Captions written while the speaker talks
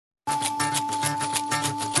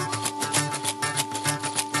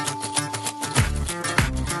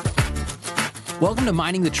Welcome to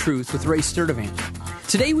Mining the Truth with Ray Sturdivant.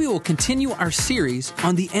 Today we will continue our series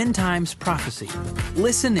on the end times prophecy.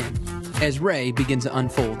 Listen in as Ray begins to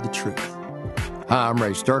unfold the truth. Hi, I'm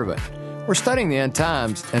Ray Sturdivant. We're studying the end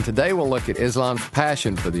times, and today we'll look at Islam's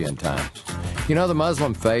passion for the end times. You know, the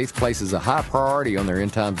Muslim faith places a high priority on their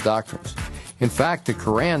end times doctrines. In fact, the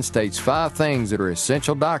Quran states 5 things that are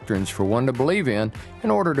essential doctrines for one to believe in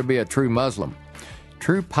order to be a true Muslim.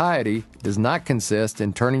 True piety does not consist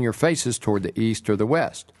in turning your faces toward the east or the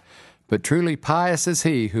west, but truly pious is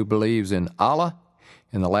he who believes in Allah,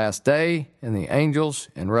 in the last day, in the angels,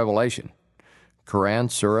 and Revelation. Quran,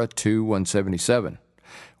 Surah 2:177.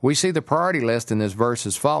 We see the priority list in this verse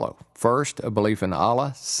as follows. First, a belief in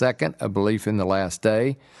Allah. Second, a belief in the last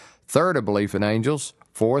day. Third, a belief in angels.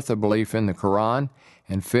 Fourth, a belief in the Quran.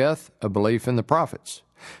 And fifth, a belief in the prophets.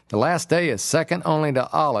 The last day is second only to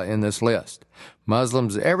Allah in this list.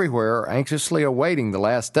 Muslims everywhere are anxiously awaiting the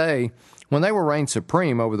last day when they will reign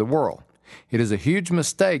supreme over the world. It is a huge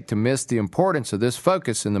mistake to miss the importance of this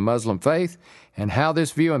focus in the Muslim faith and how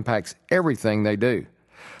this view impacts everything they do.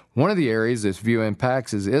 One of the areas this view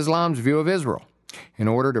impacts is Islam's view of Israel. In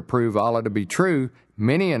order to prove Allah to be true,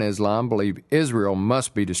 many in Islam believe Israel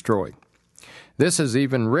must be destroyed. This is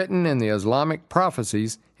even written in the Islamic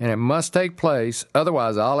prophecies, and it must take place,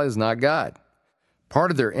 otherwise Allah is not God. Part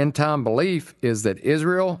of their end-time belief is that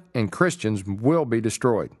Israel and Christians will be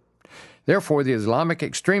destroyed. Therefore, the Islamic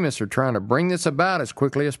extremists are trying to bring this about as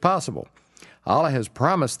quickly as possible. Allah has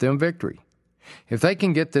promised them victory. If they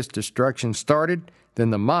can get this destruction started, then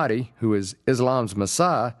the Mahdi, who is Islam's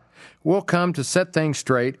Messiah, will come to set things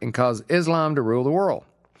straight and cause Islam to rule the world.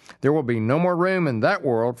 There will be no more room in that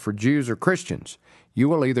world for Jews or Christians. You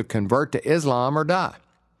will either convert to Islam or die.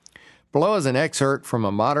 Below is an excerpt from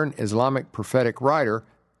a modern Islamic prophetic writer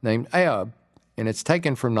named Ayub, and it's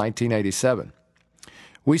taken from 1987.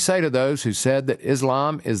 We say to those who said that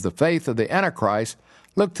Islam is the faith of the Antichrist,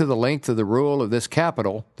 look to the length of the rule of this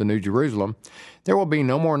capital, the New Jerusalem. There will be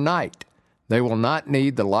no more night. They will not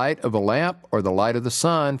need the light of a lamp or the light of the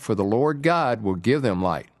sun, for the Lord God will give them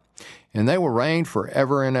light. And they will reign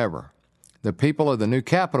forever and ever. The people of the new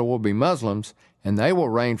capital will be Muslims, and they will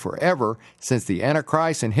reign forever, since the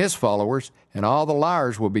Antichrist and his followers and all the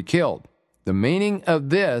liars will be killed. The meaning of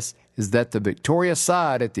this is that the victorious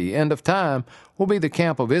side at the end of time will be the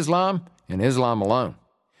camp of Islam and Islam alone.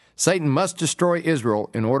 Satan must destroy Israel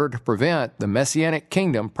in order to prevent the Messianic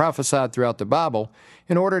kingdom prophesied throughout the Bible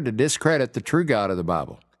in order to discredit the true God of the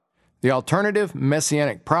Bible. The alternative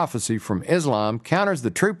Messianic prophecy from Islam counters the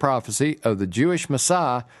true prophecy of the Jewish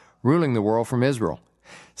Messiah ruling the world from Israel.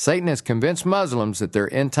 Satan has convinced Muslims that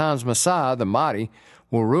their end times Messiah, the Mahdi,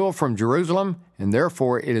 will rule from Jerusalem, and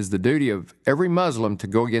therefore it is the duty of every Muslim to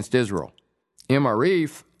go against Israel. M.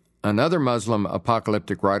 Arif, another Muslim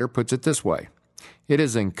apocalyptic writer, puts it this way. It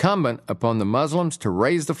is incumbent upon the Muslims to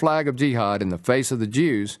raise the flag of jihad in the face of the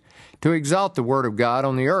Jews, to exalt the word of God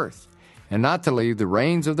on the earth, and not to leave the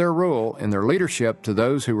reins of their rule and their leadership to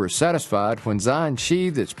those who were satisfied when Zion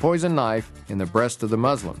sheathed its poisoned knife in the breast of the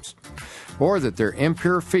Muslims, or that their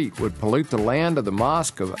impure feet would pollute the land of the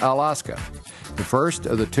Mosque of Al-Aqsa, the first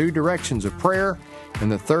of the 2 directions of prayer and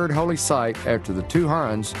the 3rd holy site after the 2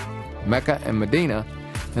 Harans, Mecca and Medina,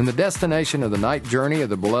 and the destination of the night journey of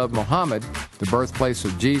the beloved Muhammad, the birthplace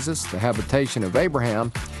of Jesus, the habitation of Abraham,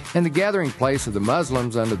 and the gathering place of the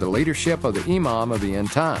Muslims under the leadership of the Imam of the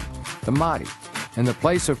end time, the Mahdi, and the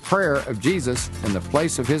place of prayer of Jesus and the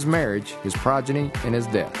place of his marriage, his progeny, and his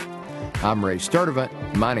death. I'm Ray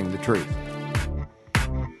Sturdivant, Mining the Truth.